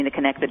to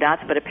connect the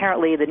dots, but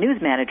apparently the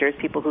news managers,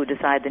 people who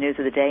decide the news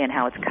of the day and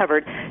how it's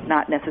covered,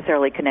 not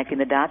necessarily connecting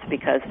the dots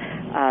because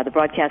the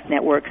broadcast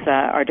networks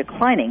are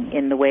declining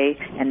in the way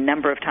and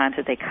number of times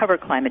that they cover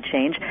climate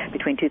change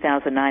between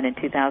 2009 and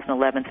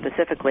 2011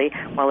 specifically,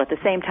 while at the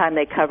same time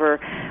they cover,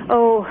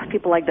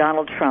 people like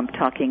Donald Trump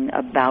talking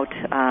about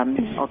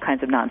all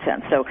kinds of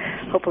nonsense. So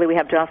hopefully we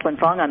have Jocelyn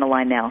Fong on the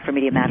line now for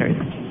Media Matters.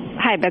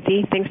 Hi,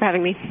 Betsy. Thanks for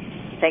having me.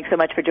 Thanks so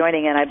much for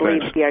joining, and I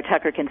believe D.R.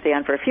 Tucker can stay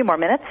on for a few more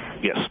minutes.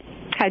 Yes.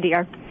 Hi,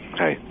 D.R.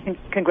 Hi.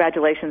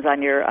 Congratulations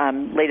on your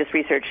latest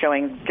research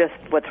showing just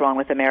what's wrong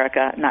with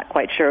America. Not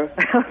quite sure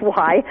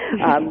why.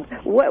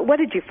 What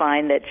did you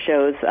find that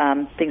shows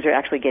things are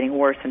actually getting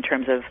worse in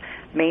terms of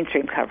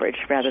mainstream coverage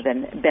rather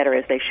than better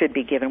as they should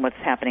be given what's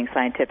happening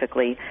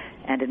scientifically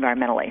and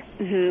environmentally?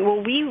 Mm-hmm.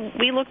 Well,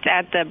 we looked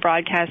at the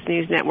broadcast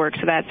news network,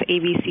 so that's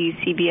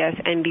ABC,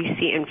 CBS,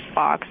 NBC, and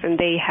Fox, and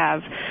they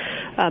have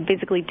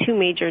basically two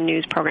major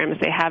news programs.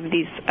 They have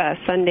these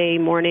Sunday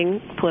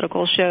morning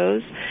political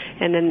shows,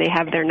 and then they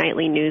have their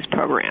nightly news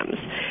programs.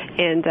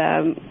 And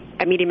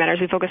at Media Matters,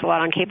 we focus a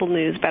lot on cable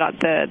news, but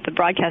the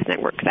broadcast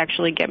networks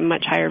actually get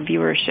much higher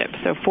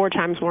viewership. So 4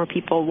 times more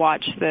people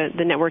watch the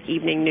network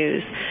evening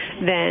news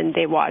than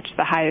they watch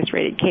the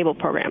highest-rated cable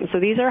programs. So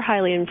these are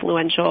highly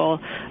influential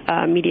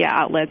media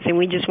outlets, and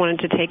we just wanted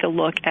to take a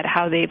look at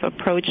how they've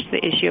approached the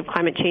issue of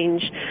climate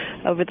change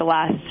over the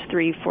last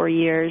 3-4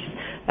 years.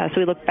 So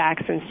we looked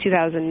back since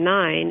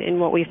 2009, and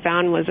what we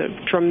found was a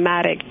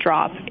dramatic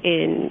drop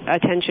in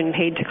attention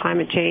paid to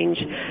climate change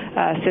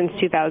since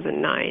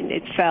 2009.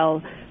 It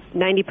fell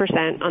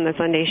 90% on the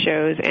Sunday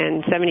shows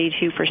and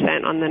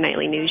 72% on the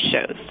nightly news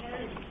shows.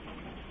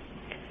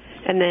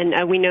 And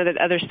then we know that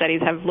other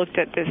studies have looked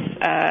at this,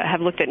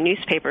 have looked at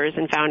newspapers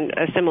and found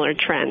a similar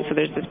trend. So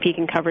there's this peak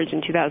in coverage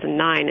in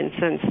 2009, and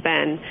since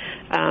then,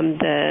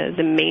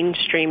 the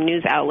mainstream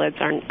news outlets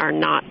are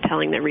not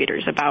telling their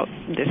readers about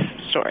this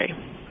story.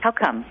 How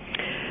come?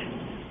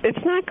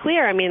 It's not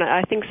clear. I mean,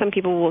 I think some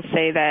people will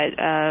say that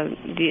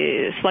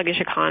the sluggish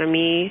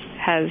economy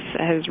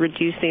has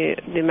reduced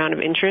the amount of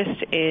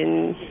interest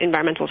in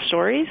environmental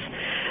stories.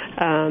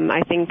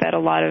 I think that a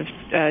lot of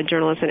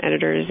journalists and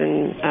editors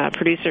and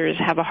producers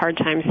have a hard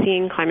time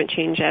seeing climate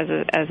change as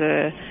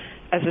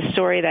a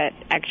story that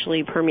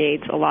actually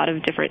permeates a lot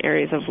of different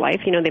areas of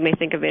life. You know, they may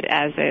think of it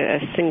as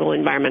a single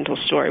environmental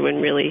story when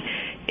really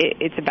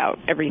it's about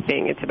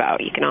everything. It's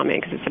about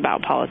economics. It's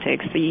about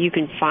politics. So you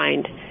can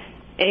find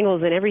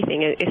angles in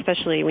everything,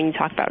 especially when you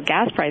talk about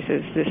gas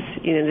prices. This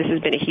has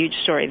been a huge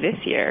story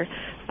this year.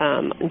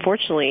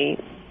 Unfortunately,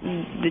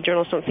 the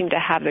journalists don't seem to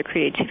have the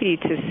creativity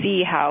to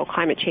see how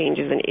climate change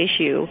is an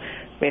issue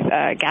with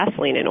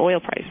gasoline and oil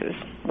prices.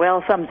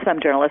 Well, some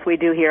journalists we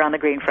do here on the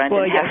Green Front.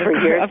 Well, yes,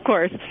 of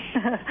course.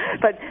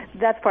 But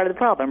that's part of the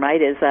problem, right?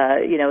 Is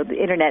the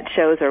internet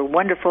shows are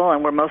wonderful,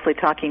 and we're mostly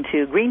talking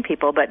to green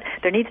people, but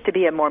there needs to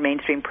be a more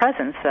mainstream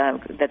presence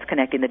that's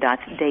connecting the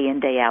dots day in,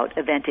 day out,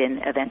 event in,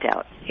 event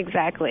out.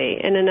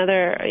 Exactly. And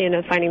another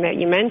finding that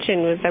you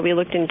mentioned was that we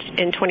looked in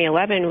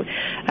 2011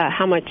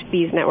 how much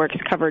these networks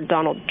covered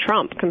Donald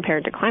Trump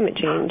compared to climate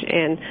change,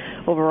 and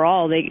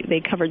overall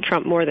they covered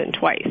Trump more than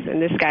twice.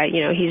 And this guy,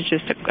 he's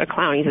just a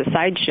clown. He's a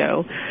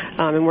sideshow.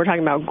 And we're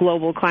talking about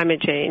global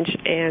climate change,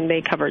 and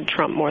they covered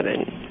Trump more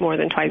than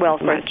twice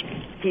as much.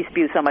 He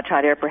spews so much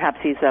hot air. Perhaps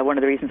he's one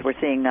of the reasons we're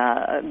seeing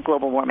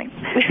global warming.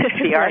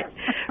 right,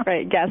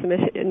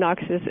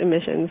 noxious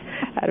emissions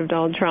out of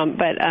Donald Trump.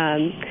 But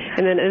and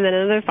then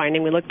another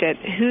finding, we looked at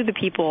who the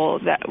people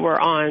that were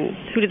on,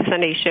 who did the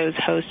Sunday shows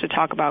host to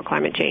talk about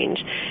climate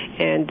change,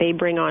 and they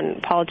bring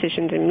on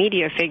politicians and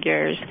media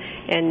figures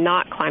and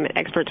not climate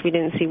experts. We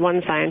didn't see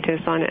one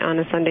scientist on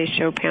a Sunday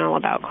show panel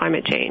about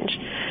climate change.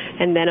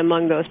 And then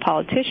among those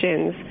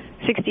politicians,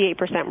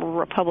 68% were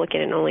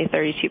Republican and only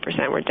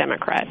 32% were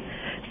Democrat.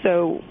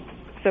 So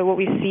what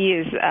we see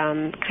is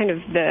kind of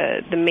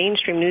the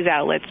mainstream news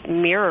outlets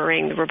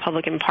mirroring the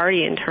Republican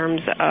Party in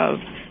terms of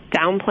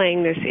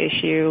downplaying this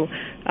issue,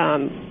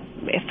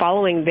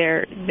 following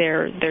their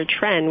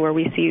trend where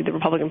we see the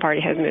Republican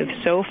Party has moved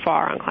so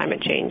far on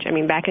climate change. I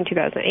mean, back in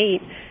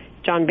 2008,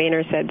 John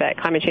Boehner said that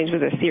climate change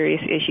was a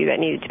serious issue that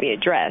needed to be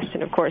addressed.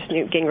 And, of course,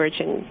 Newt Gingrich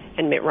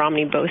and Mitt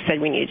Romney both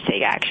said we needed to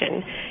take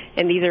action.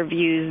 And these are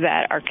views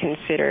that are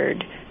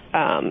considered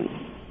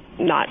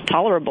not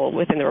tolerable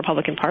within the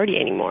Republican Party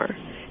anymore.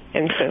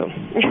 And so,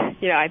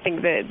 I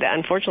think that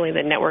unfortunately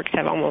the networks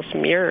have almost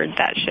mirrored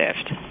that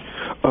shift.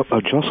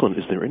 Jocelyn,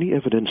 is there any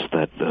evidence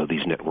that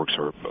these networks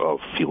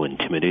feel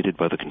intimidated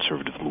by the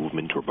conservative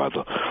movement or by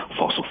the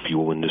fossil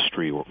fuel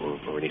industry or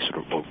any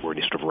sort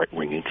of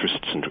right-wing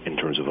interests in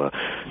terms of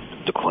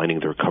declining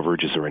their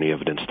coverage? Is there any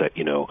evidence that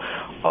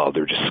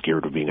they're just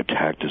scared of being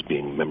attacked as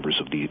being members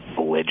of the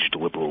alleged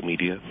liberal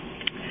media?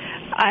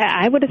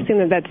 I would assume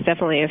that that's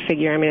definitely a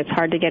figure. I mean, it's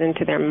hard to get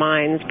into their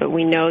minds, but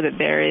we know that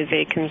there is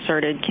a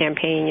concerted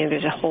campaign, and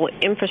there's a whole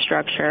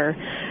infrastructure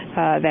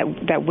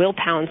that will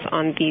pounce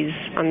on these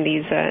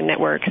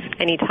networks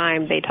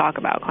anytime they talk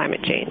about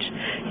climate change.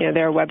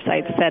 There are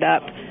websites set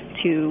up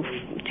to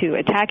to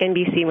attack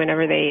NBC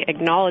whenever they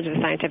acknowledge the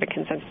scientific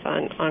consensus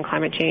on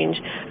climate change.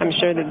 I'm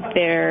sure that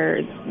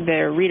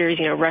their readers,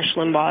 Rush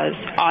Limbaugh's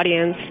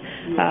audience,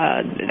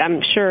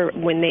 I'm sure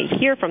when they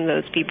hear from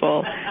those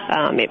people,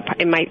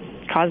 it might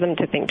cause them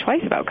to think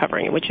twice about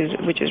covering it, which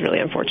is really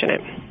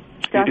unfortunate.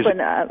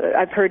 Jocelyn,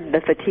 I've heard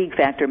the fatigue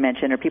factor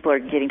mentioned, or people are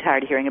getting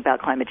tired of hearing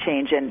about climate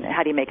change, and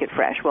how do you make it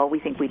fresh? Well, we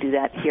think we do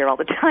that here all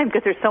the time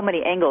because there's so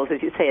many angles,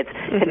 as you say, it's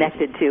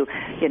connected to,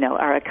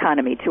 our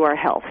economy, to our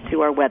health,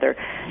 to our weather,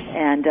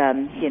 and,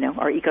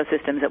 our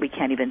ecosystems that we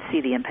can't even see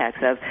the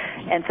impacts of.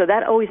 And so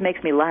that always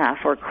makes me laugh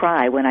or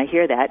cry when I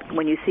hear that.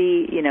 When you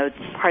see,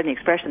 pardon the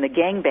expression, the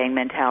gangbang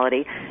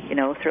mentality,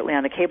 certainly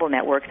on the cable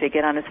networks, they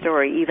get on a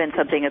story, even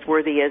something as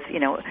worthy as,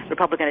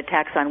 Republican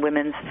attacks on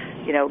women's,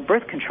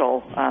 birth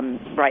control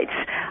rights,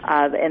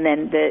 and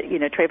then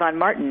the Trayvon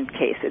Martin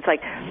case. It's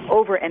like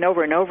over and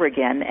over and over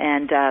again,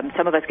 and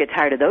some of us get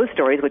tired of those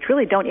stories, which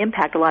really don't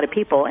impact a lot of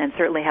people and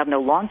certainly have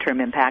no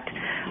long-term impact,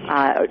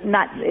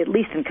 not at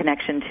least in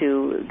connection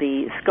to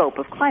the scope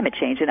of climate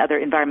change and other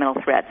environmental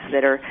threats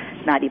that are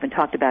not even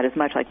talked about as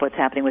much, like what's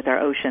happening with our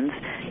oceans,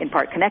 in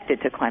part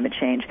connected to climate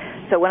change.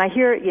 So when I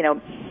hear,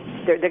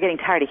 they're getting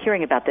tired of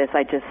hearing about this,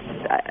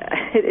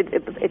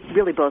 it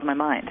really blows my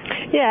mind.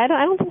 Yeah,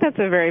 I don't think that's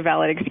a very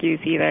valid excuse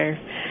either.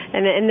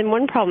 And then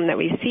one problem that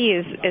we see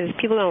is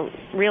people don't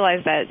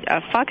realize that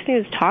Fox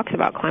News talks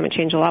about climate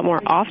change a lot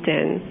more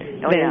often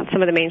than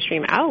some of the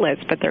mainstream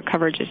outlets, but their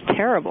coverage is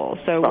terrible.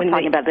 So when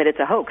talking about that it's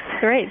a hoax.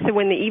 Right. So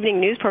when the evening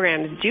news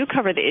programs do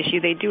cover the issue,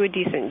 they do a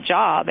decent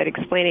job at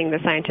explaining the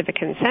scientific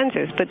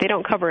consensus, but they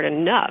don't cover it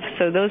enough.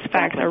 So those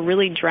facts are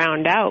really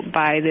drowned out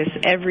by this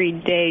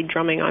everyday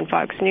drumming on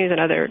Fox News and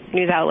other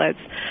news outlets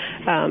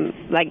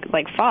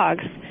like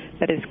Fox.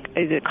 That is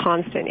a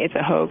constant. It's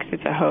a hoax.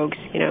 It's a hoax.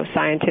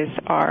 Scientists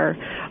are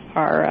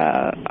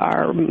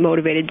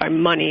motivated by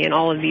money and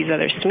all of these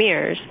other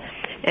smears.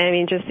 And I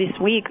mean, just this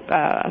week,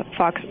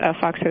 Fox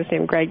host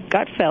named Greg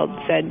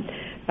Gutfeld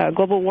said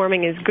global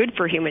warming is good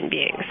for human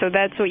beings. So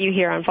that's what you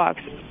hear on Fox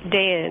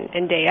day in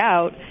and day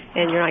out,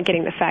 and you're not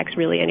getting the facts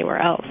really anywhere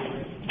else.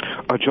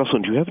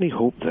 Jocelyn, do you have any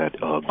hope that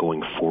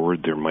going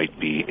forward there might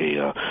be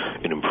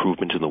an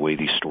improvement in the way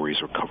these stories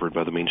are covered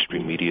by the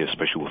mainstream media,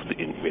 especially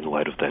in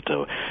light of that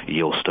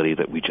Yale study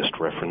that we just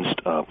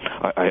referenced?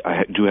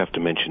 I do have to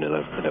mention, and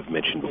I've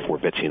mentioned before,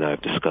 Betsy and I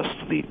have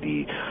discussed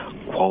the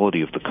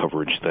quality of the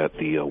coverage that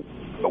the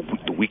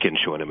weekend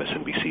show on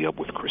MSNBC Up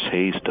with Chris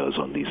Hayes does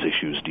on these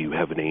issues. Do you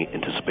have any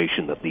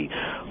anticipation that the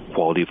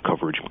quality of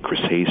coverage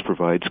Chris Hayes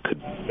provides could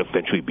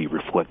eventually be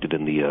reflected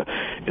in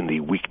the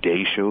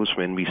weekday shows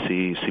from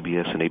NBC,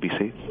 CBS, and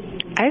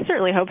ABC? I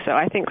certainly hope so.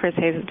 I think Chris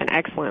Hayes has been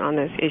excellent on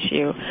this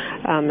issue,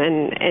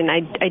 and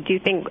I do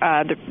think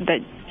that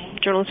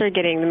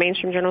the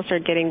mainstream journalists are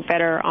getting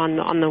better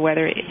on the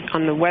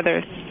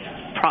weather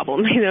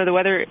problem,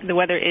 the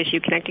weather issue,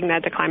 connecting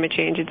that to climate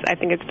change. I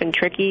think it's been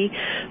tricky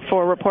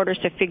for reporters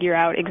to figure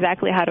out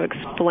exactly how to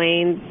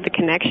explain the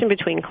connection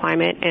between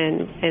climate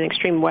and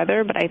extreme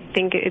weather, but I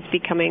think it's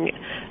becoming,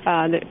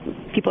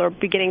 people are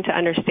beginning to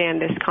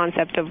understand this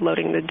concept of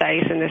loading the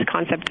dice and this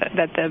concept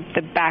that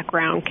the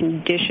background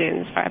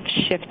conditions have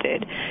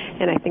shifted,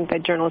 and I think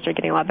that journalists are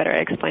getting a lot better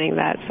at explaining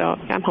that, so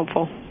I'm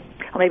hopeful.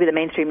 Well, maybe the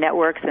mainstream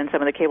networks and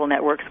some of the cable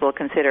networks will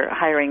consider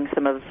hiring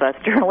some of us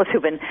journalists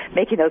who've been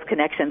making those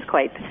connections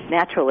quite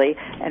naturally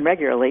and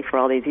regularly for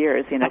all these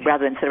years,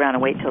 rather than sit around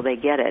and wait till they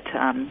get it.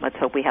 Let's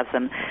hope we have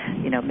some,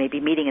 maybe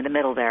meeting in the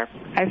middle there.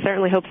 I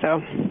certainly hope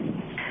so.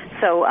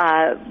 So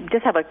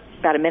just have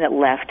about a minute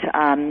left.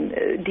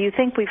 Do you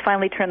think we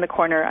finally turned the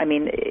corner? I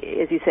mean,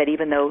 as you said,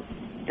 even though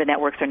the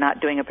networks are not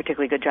doing a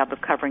particularly good job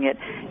of covering it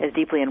as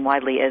deeply and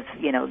widely as,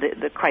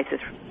 the crisis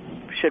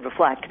should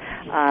reflect,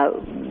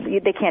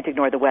 they can't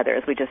ignore the weather,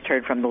 as we just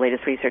heard from the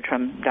latest research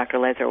from Dr.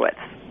 Lazarowitz.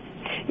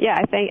 Yeah,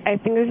 I think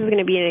this is going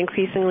to be it's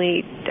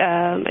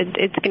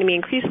going to be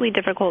increasingly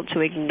difficult to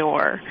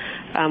ignore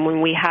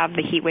when we have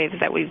the heat waves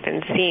that we've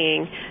been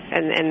seeing,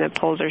 and the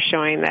polls are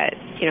showing that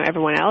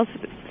everyone else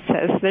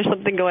says there's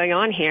something going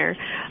on here.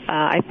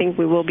 I think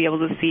we will be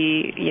able to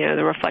see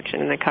the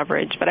reflection in the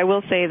coverage. But I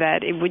will say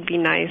that it would be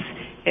nice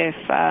if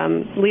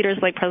leaders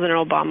like President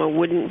Obama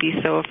wouldn't be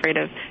so afraid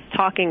of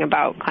talking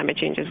about climate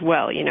change as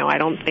well. I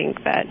don't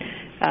think that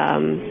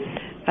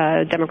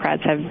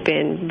Democrats have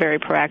been very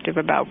proactive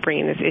about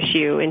bringing this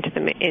issue into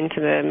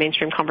the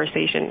mainstream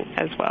conversation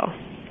as well.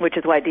 Which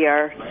is why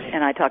DR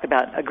and I talk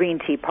about a green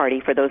tea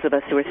party for those of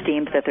us who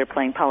esteem that they're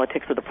playing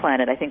politics with the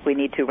planet. I think we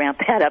need to ramp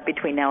that up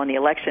between now and the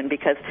election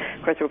because,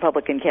 of course,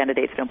 Republican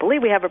candidates don't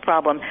believe we have a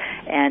problem.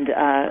 And,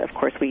 of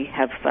course, we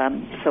have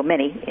so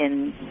many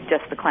in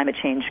just the climate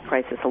change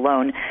crisis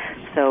alone.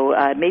 So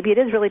maybe it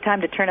is really time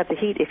to turn up the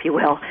heat, if you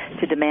will,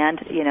 to demand,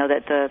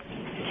 that the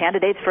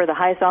candidates for the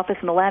highest office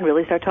in the land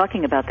really start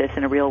talking about this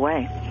in a real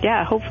way.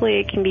 Yeah, hopefully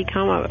it can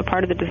become a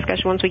part of the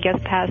discussion. Once we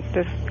get past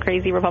this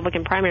crazy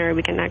Republican primary,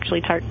 we can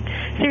actually talk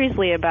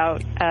seriously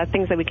about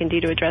things that we can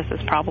do to address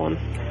this problem.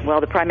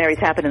 Well, the primaries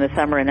happen in the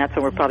summer, and that's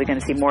when we're probably going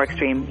to see more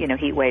extreme,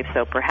 heat waves.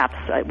 So perhaps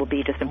it will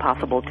be just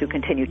impossible to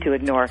continue to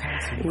ignore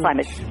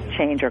climate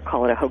change or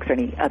call it a hoax or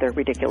any other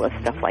ridiculous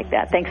stuff like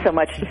that. Thanks so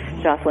much,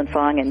 Jocelyn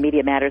Fong and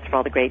Media Matters, for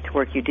all the great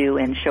work you do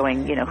in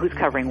showing, who's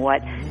covering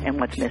what and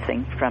what's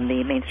missing from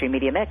the mainstream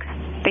media mix.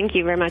 Thank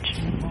you very much.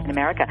 In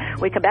America.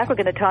 When we come back, we're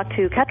going to talk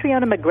to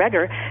Catriona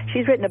McGregor.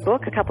 She's written a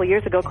book a couple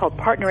years ago called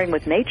Partnering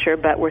with Nature,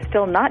 but we're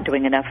still not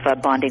doing enough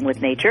bonding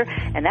with nature,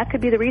 and that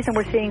could be the reason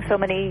we're seeing so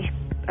many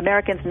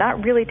Americans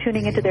not really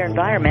tuning into their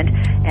environment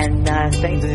and saying